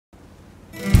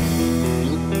Hey,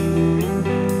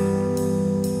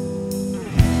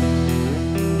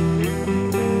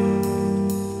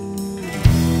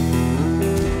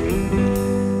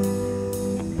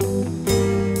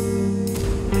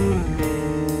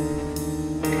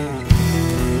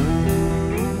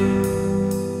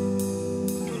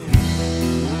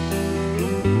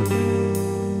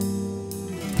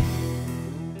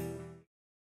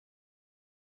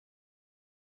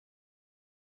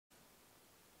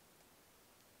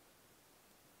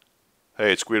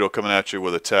 it's Guido coming at you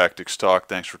with a Tactics Talk.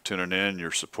 Thanks for tuning in.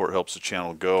 Your support helps the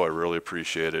channel go. I really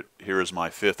appreciate it. Here is my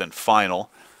fifth and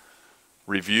final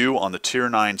review on the Tier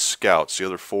 9 Scouts. The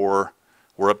other four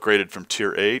were upgraded from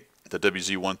Tier 8. The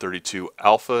WZ-132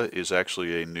 Alpha is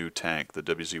actually a new tank. The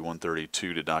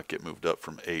WZ-132 did not get moved up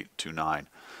from 8 to 9.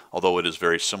 Although it is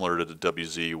very similar to the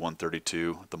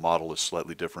WZ-132, the model is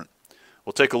slightly different.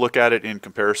 We'll take a look at it in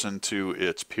comparison to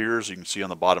its peers. You can see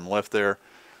on the bottom left there.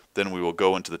 Then we will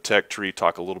go into the tech tree,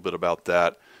 talk a little bit about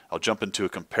that. I'll jump into a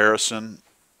comparison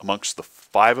amongst the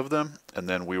 5 of them, and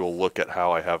then we will look at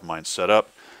how I have mine set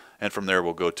up. And from there,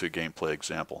 we'll go to a gameplay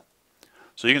example.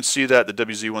 So you can see that the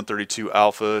WZ-132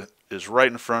 Alpha is right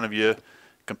in front of you.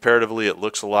 Comparatively, it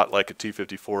looks a lot like a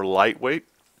T-54 lightweight.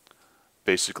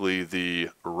 Basically,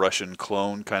 the Russian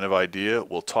clone kind of idea.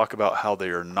 We'll talk about how they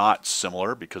are not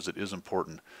similar because it is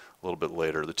important a little bit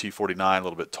later. The T-49, a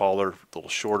little bit taller, a little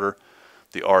shorter.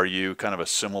 The RU, kind of a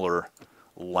similar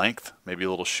length, maybe a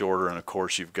little shorter, and of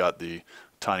course you've got the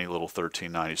tiny little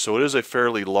 1390. So it is a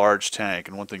fairly large tank,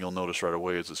 and one thing you'll notice right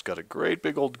away is it's got a great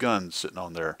big old gun sitting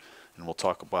on there, and we'll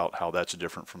talk about how that's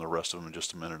different from the rest of them in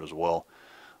just a minute as well.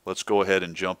 Let's go ahead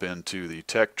and jump into the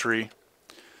tech tree.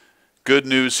 Good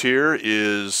news here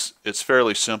is it's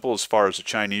fairly simple as far as the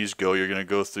Chinese go. You're going to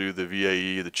go through the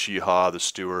VAE, the Chiha, the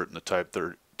Stuart, and the Type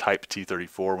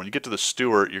T-34. When you get to the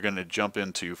Stuart, you're going to jump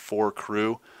into 4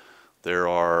 crew. There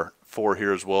are 4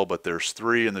 here as well, but there's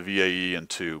 3 in the VAE and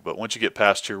 2. But once you get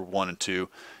past Tier 1 and 2,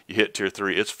 you hit Tier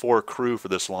 3. It's 4 crew for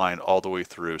this line all the way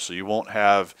through. So you won't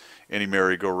have any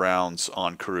merry-go-rounds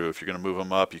on crew. If you're going to move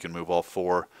them up, you can move all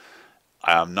 4.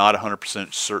 I'm not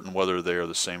 100% certain whether they are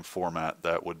the same format.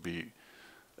 That would be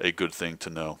a good thing to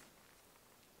know.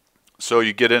 So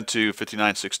you get into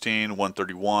 5916,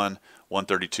 131,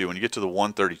 132. When you get to the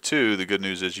 132, the good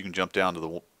news is you can jump down to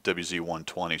the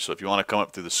WZ-120. So if you want to come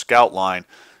up through the Scout line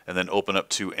and then open up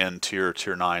to N tier,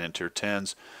 Tier 9, and Tier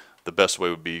 10s, the best way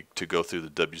would be to go through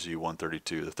the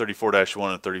WZ-132. The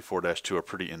 34-1 and 34-2 are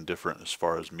pretty indifferent as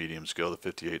far as mediums go. The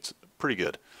 58's pretty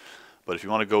good. But if you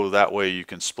want to go that way, you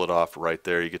can split off right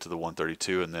there. You get to the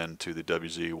 132 and then to the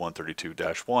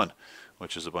WZ-132-1,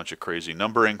 which is a bunch of crazy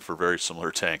numbering for very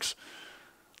similar tanks.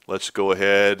 Let's go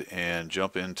ahead and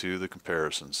jump into the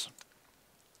comparisons.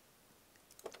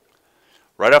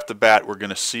 Right off the bat, we're going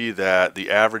to see that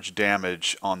the average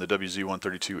damage on the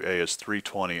WZ-132A is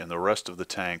 320, and the rest of the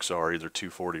tanks are either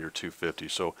 240 or 250.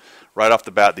 So right off the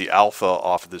bat, the alpha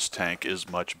off of this tank is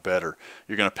much better.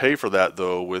 You're going to pay for that,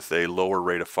 though, with a lower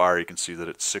rate of fire. You can see that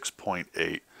it's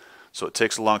 6.8. So it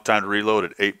takes a long time to reload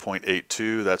at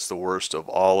 8.82. That's the worst of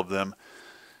all of them.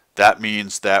 That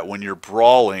means that when you're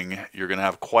brawling, you're going to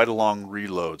have quite a long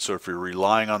reload. So if you're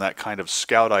relying on that kind of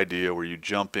scout idea where you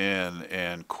jump in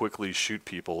and quickly shoot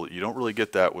people, you don't really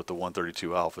get that with the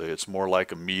 132 Alpha. It's more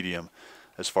like a medium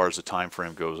as far as the time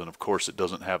frame goes. And of course, it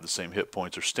doesn't have the same hit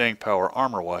points or staying power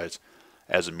armor-wise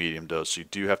as a medium does. So you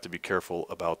do have to be careful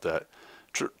about that.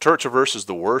 Turret Traverse is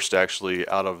the worst, actually,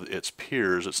 out of its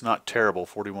peers. It's not terrible.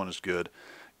 41 is good.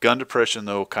 Gun depression,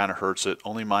 though, kind of hurts it.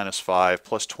 Only -5.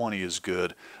 Plus 20 is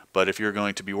good. But if you're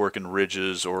going to be working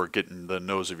ridges or getting the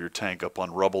nose of your tank up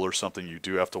on rubble or something, you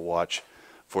do have to watch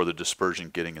for the dispersion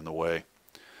getting in the way.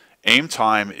 Aim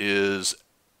time is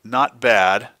not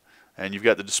bad, and you've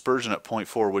got the dispersion at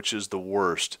 0.4, which is the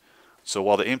worst. So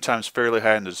while the aim time is fairly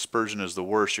high and the dispersion is the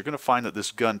worst, you're going to find that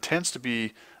this gun tends to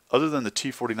be, other than the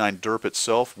T-49 derp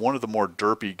itself, one of the more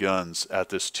derpy guns at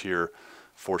this tier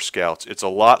for scouts. It's a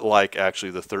lot like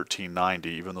actually the 1390,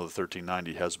 even though the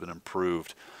 1390 has been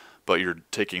improved. But you're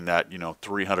taking that,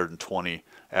 320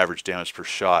 average damage per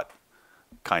shot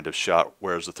kind of shot,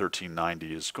 whereas the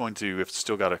 1390 is going to, if it's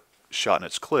still got a shot in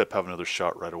its clip, have another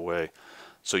shot right away.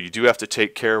 So you do have to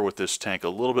take care with this tank a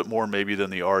little bit more maybe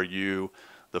than the RU,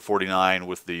 the 49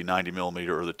 with the 90mm,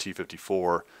 or the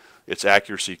T-54. Its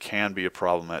accuracy can be a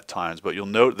problem at times, but you'll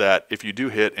note that if you do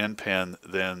hit end pen,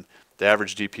 then the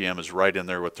average DPM is right in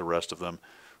there with the rest of them.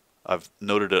 I've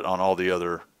noted it on all the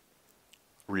other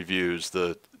reviews.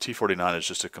 The T-49 is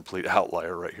just a complete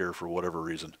outlier right here for whatever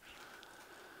reason.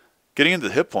 Getting into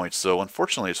the hit points, though,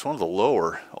 unfortunately, it's one of the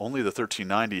lower. Only the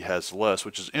 1390 has less,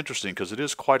 which is interesting because it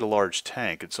is quite a large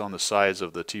tank. It's on the size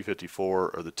of the T-54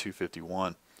 or the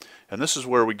 251. And this is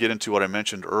where we get into what I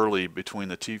mentioned early between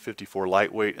the T-54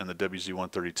 lightweight and the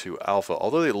WZ-132 Alpha.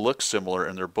 Although they look similar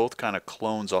and they're both kind of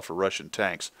clones off of Russian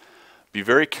tanks, be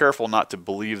very careful not to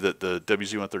believe that the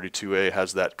WZ-132A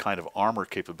has that kind of armor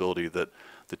capability that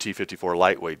the T-54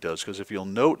 lightweight does, because if you'll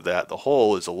note that the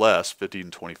hull is a less 50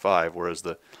 and 25, whereas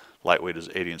the lightweight is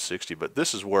 80 and 60. But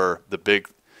this is where the big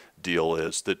deal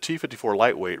is. The T-54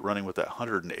 lightweight running with that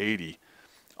 180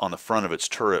 on the front of its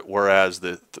turret, whereas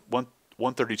the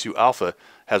 132 Alpha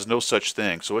has no such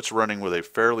thing. So it's running with a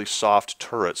fairly soft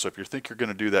turret. So if you think you're going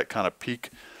to do that kind of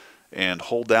peek and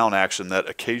hold down action that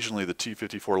occasionally the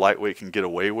T-54 lightweight can get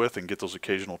away with and get those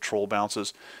occasional troll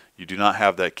bounces, you do not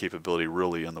have that capability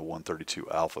really in the 132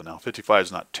 Alpha. Now 55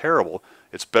 is not terrible.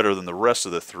 It's better than the rest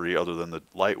of the three other than the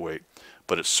lightweight,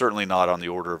 but it's certainly not on the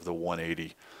order of the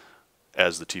 180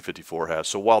 as the T-54 has.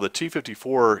 So while the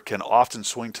T-54 can often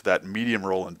swing to that medium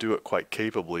roll and do it quite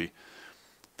capably,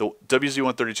 the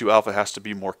WZ-132 Alpha has to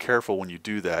be more careful when you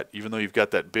do that. Even though you've got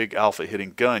that big Alpha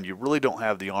hitting gun, you really don't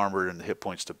have the armor and the hit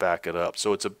points to back it up.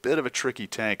 So it's a bit of a tricky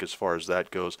tank as far as that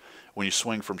goes when you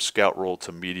swing from scout roll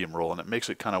to medium roll, and it makes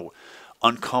it kind of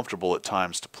uncomfortable at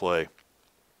times to play.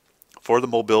 For the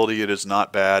mobility, it is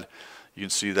not bad. You can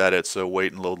see that its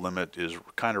weight and load limit is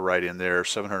kind of right in there,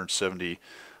 770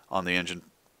 on the engine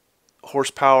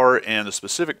horsepower, and the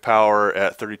specific power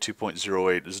at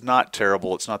 32.08 is not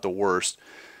terrible. It's not the worst.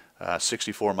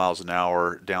 64 miles an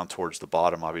hour down towards the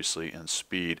bottom, obviously, in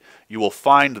speed. You will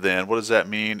find then, what does that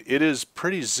mean? It is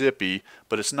pretty zippy,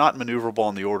 but it's not maneuverable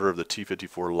on the order of the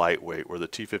T-54 lightweight, where the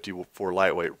T-54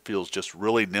 lightweight feels just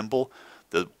really nimble.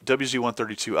 The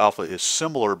WZ-132 Alpha is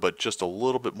similar, but just a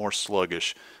little bit more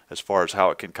sluggish as far as how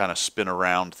it can kind of spin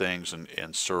around things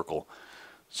and circle.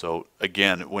 So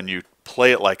again, when you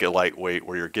play it like a lightweight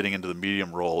where you're getting into the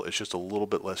medium roll, it's just a little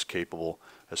bit less capable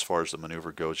as far as the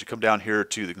maneuver goes. You come down here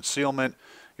to the concealment,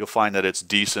 you'll find that it's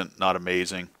decent, not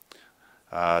amazing.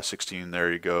 16,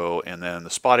 there you go. And then the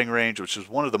spotting range, which is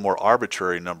one of the more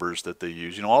arbitrary numbers that they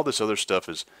use. You know, all this other stuff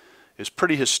is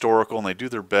pretty historical, and they do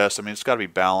their best. I mean, it's got to be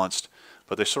balanced,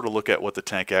 but they sort of look at what the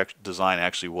tank design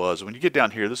actually was. When you get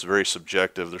down here, this is very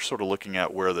subjective. They're sort of looking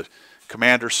at where the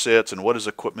commander sits and what his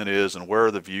equipment is and where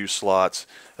are the view slots,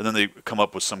 and then they come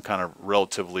up with some kind of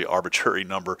relatively arbitrary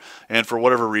number, and for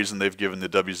whatever reason they've given the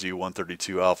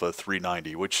WZ-132 Alpha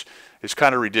 390, which is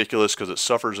kind of ridiculous because it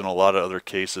suffers in a lot of other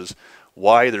cases.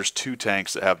 Why there's two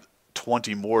tanks that have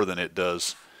 20 more than it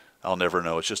does, I'll never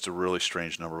know. It's just a really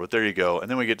strange number, but there you go. And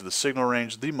then we get to the signal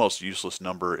range, the most useless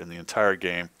number in the entire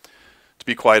game. To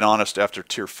be quite honest, after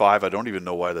Tier 5, I don't even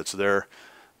know why that's there,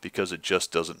 because it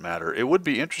just doesn't matter. It would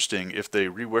be interesting if they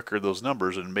re-wickered those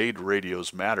numbers and made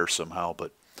radios matter somehow,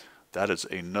 but that is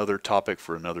another topic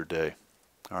for another day.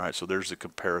 Alright, so there's the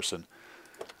comparison.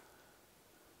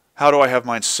 How do I have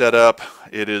mine set up?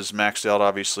 It is maxed out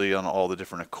obviously on all the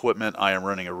different equipment. I am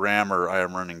running a rammer, I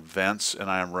am running vents, and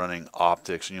I am running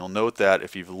optics. And you'll note that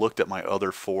if you've looked at my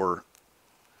other 4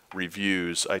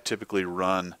 reviews, I typically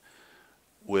run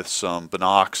with some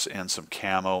binocs and some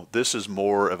camo. This is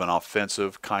more of an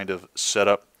offensive kind of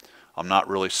setup. I'm not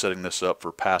really setting this up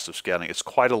for passive scouting. It's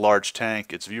quite a large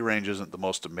tank. Its view range isn't the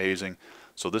most amazing,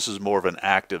 so this is more of an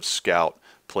active scout.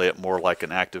 Play it more like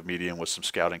an active medium with some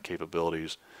scouting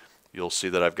capabilities. You'll see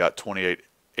that I've got 28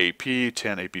 AP,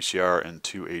 10 APCR, and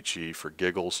 2 HE for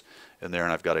giggles in there,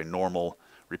 and I've got a normal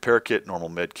repair kit, normal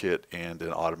med kit, and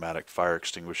an automatic fire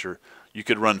extinguisher. You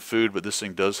could run food, but this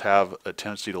thing does have a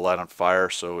tendency to light on fire,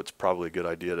 so it's probably a good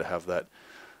idea to have that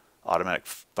automatic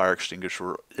fire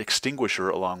extinguisher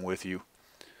along with you.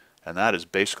 And that is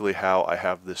basically how I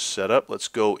have this set up. Let's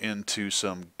go into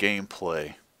some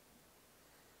gameplay.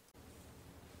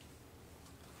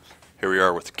 Here we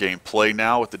are with gameplay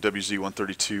now with the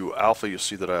WZ-132 Alpha. You'll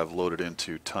see that I have loaded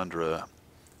into Tundra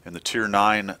in the Tier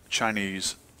 9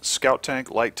 Chinese scout tank,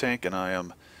 light tank, and I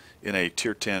am in a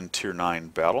Tier 10, Tier 9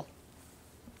 battle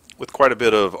with quite a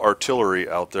bit of artillery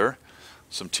out there,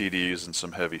 some TDs and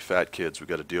some heavy fat kids we've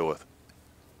got to deal with.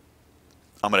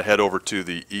 I'm going to head over to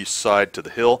the east side to the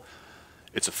hill.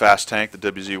 It's a fast tank, the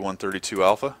WZ-132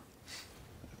 Alpha.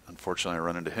 Unfortunately, I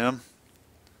run into him.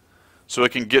 So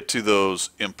it can get to those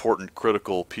important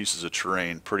critical pieces of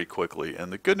terrain pretty quickly.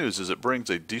 And the good news is it brings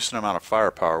a decent amount of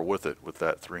firepower with it with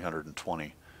that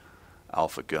 320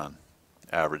 Alpha gun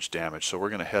average damage. So we're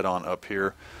going to head on up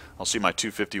here. I'll see my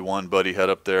 251 buddy head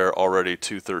up there, already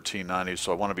 21390,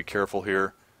 so I want to be careful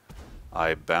here.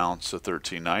 I bounce a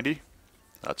 1390.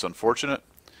 That's unfortunate.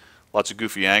 Lots of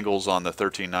goofy angles on the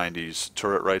 1390's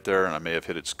turret right there, and I may have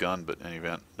hit its gun, but in any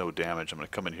event, no damage. I'm going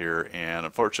to come in here, and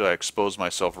unfortunately I exposed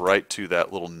myself right to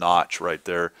that little notch right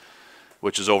there,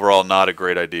 which is overall not a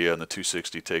great idea, and the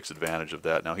 260 takes advantage of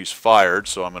that. Now he's fired,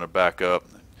 so I'm going to back up.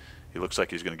 He looks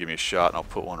like he's going to give me a shot, and I'll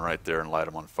put one right there and light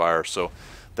him on fire. So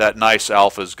that nice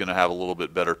Alpha is going to have a little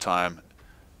bit better time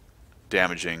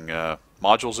damaging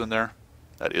modules in there.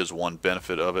 That is one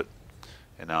benefit of it.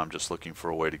 And now I'm just looking for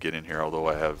a way to get in here, although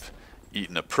I have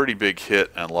eaten a pretty big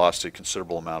hit and lost a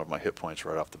considerable amount of my hit points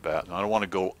right off the bat. Now I don't want to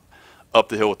go up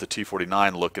the hill with the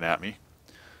T-49 looking at me.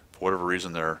 For whatever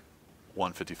reason, their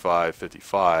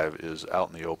 155-55 is out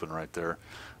in the open right there.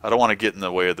 I don't want to get in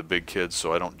the way of the big kids,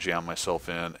 so I don't jam myself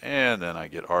in, and then I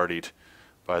get artied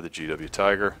by the GW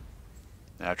Tiger,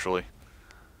 naturally.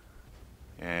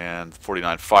 And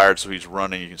 49 fired, so he's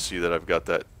running. You can see that I've got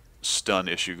that stun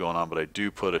issue going on, but I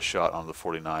do put a shot on the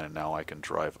 49, and now I can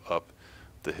drive up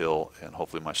the hill, and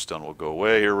hopefully my stun will go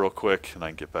away here real quick, and I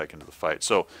can get back into the fight.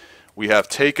 So we have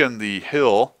taken the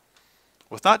hill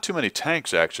with not too many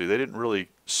tanks, actually. They didn't really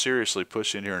seriously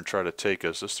push in here and try to take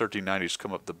us. This 1390's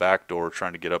come up the back door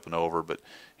trying to get up and over, but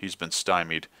he's been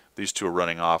stymied. These two are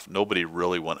running off. Nobody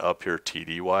really went up here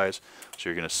TD-wise, so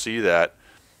you're going to see that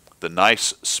the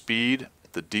nice speed,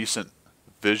 the decent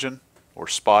vision or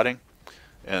spotting,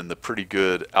 and the pretty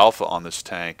good alpha on this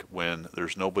tank when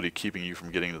there's nobody keeping you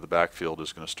from getting into the backfield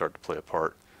is going to start to play a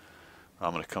part.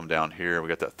 I'm going to come down here. We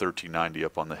got that 1390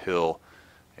 up on the hill,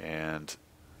 and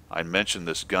I mentioned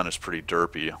this gun is pretty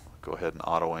derpy. I'll go ahead and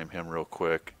auto aim him real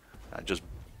quick.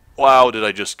 Wow, did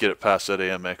I just get it past that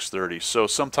AMX-30? So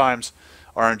sometimes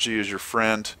RNG is your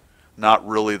friend. Not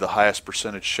really the highest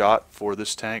percentage shot for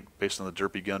this tank based on the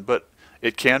derpy gun, but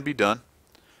it can be done.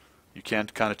 You can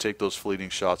kind of take those fleeting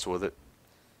shots with it.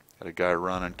 Got a guy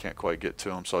running, can't quite get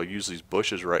to him, so I'll use these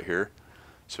bushes right here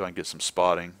so I can get some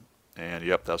spotting. And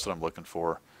yep, that's what I'm looking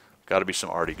for. Got to be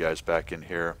some arty guys back in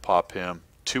here. Pop him.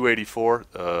 284.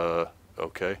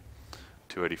 Okay.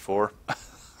 284.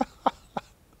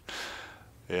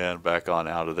 And back on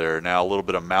out of there. Now a little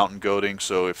bit of mountain goating,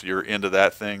 so if you're into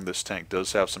that thing, this tank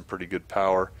does have some pretty good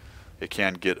power. It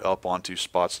can get up onto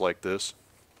spots like this.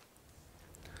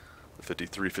 The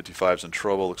 53, 55's in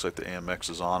trouble. Looks like the AMX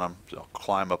is on him. So I'll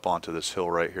climb up onto this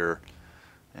hill right here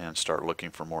and start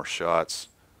looking for more shots.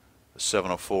 The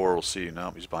 704, we'll see.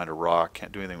 No, he's behind a rock.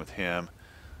 Can't do anything with him.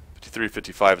 53,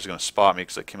 55 is going to spot me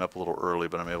because I came up a little early,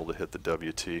 but I'm able to hit the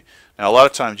WT. Now, a lot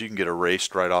of times you can get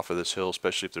erased right off of this hill,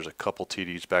 especially if there's a couple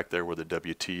TDs back there where the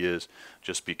WT is.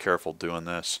 Just be careful doing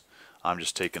this. I'm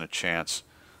just taking a chance.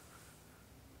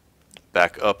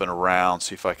 Back up and around,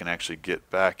 see if I can actually get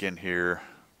back in here.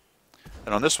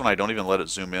 And on this one, I don't even let it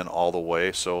zoom in all the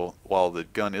way, so while the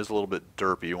gun is a little bit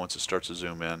derpy once it starts to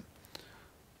zoom in,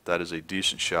 that is a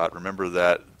decent shot. Remember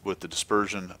that with the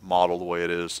dispersion model the way it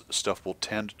is, stuff will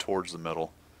tend towards the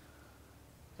middle.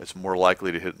 It's more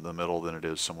likely to hit in the middle than it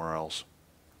is somewhere else.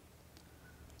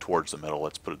 Towards the middle,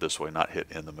 let's put it this way, not hit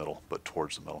in the middle, but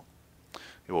towards the middle.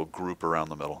 It will group around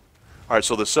the middle. Alright,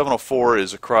 so the 704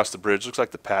 is across the bridge. Looks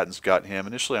like the Patton's got him.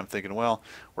 Initially I'm thinking, well,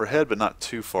 we're ahead but not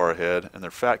too far ahead, and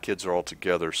their fat kids are all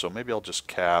together, so maybe I'll just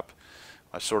cap.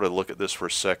 I sort of look at this for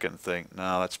a second and think,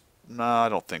 no, I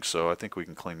don't think so. I think we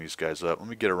can clean these guys up. Let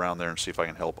me get around there and see if I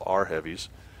can help our heavies.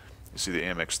 You see the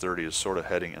AMX-30 is sort of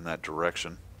heading in that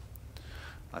direction.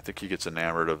 I think he gets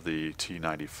enamored of the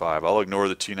T95. I'll ignore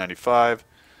the T95.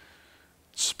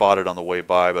 Spotted on the way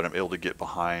by, but I'm able to get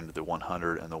behind the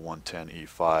 100 and the 110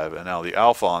 E5. And now the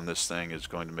alpha on this thing is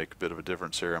going to make a bit of a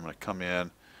difference here. I'm going to come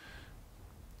in.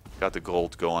 Got the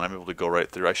gold going. I'm able to go right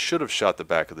through. I should have shot the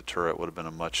back of the turret. Would have been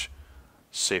a much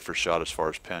safer shot as far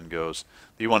as pen goes.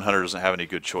 The E100 doesn't have any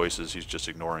good choices. He's just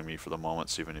ignoring me for the moment,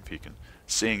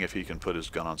 seeing if he can put his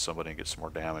gun on somebody and get some more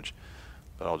damage.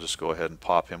 But I'll just go ahead and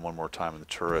pop him one more time in the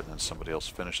turret, and then somebody else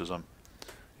finishes him.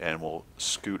 And we'll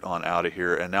scoot on out of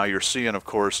here. And now you're seeing, of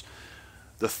course,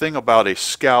 the thing about a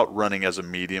scout running as a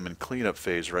medium in cleanup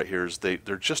phase right here is they're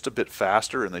just a bit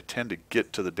faster, and they tend to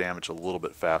get to the damage a little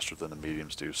bit faster than the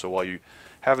mediums do. So while you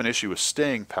have an issue with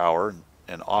staying power,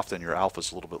 and often your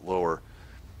alpha's a little bit lower,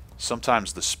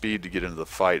 sometimes the speed to get into the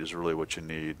fight is really what you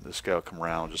need. This guy will come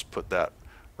around and just put that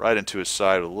right into his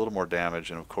side with a little more damage,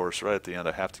 and of course right at the end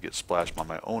I have to get splashed by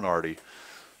my own arty,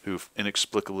 who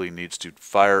inexplicably needs to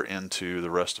fire into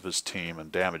the rest of his team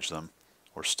and damage them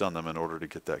or stun them in order to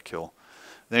get that kill.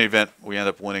 In any event, we end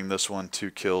up winning this one,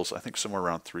 2 kills, I think somewhere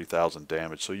around 3,000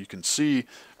 damage. So you can see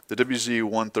the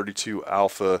WZ-132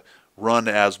 Alpha run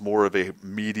as more of a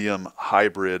medium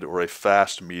hybrid or a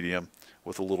fast medium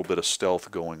with a little bit of stealth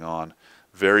going on.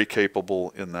 Very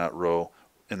capable in that role.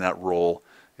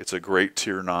 It's a great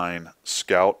tier 9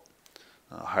 scout.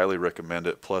 Highly recommend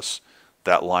it. Plus,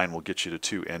 that line will get you to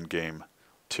 2 endgame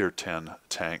Tier 10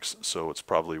 tanks, so it's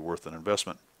probably worth an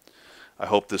investment. I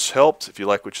hope this helped. If you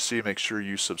like what you see, make sure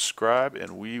you subscribe,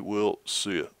 and we will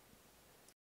see you.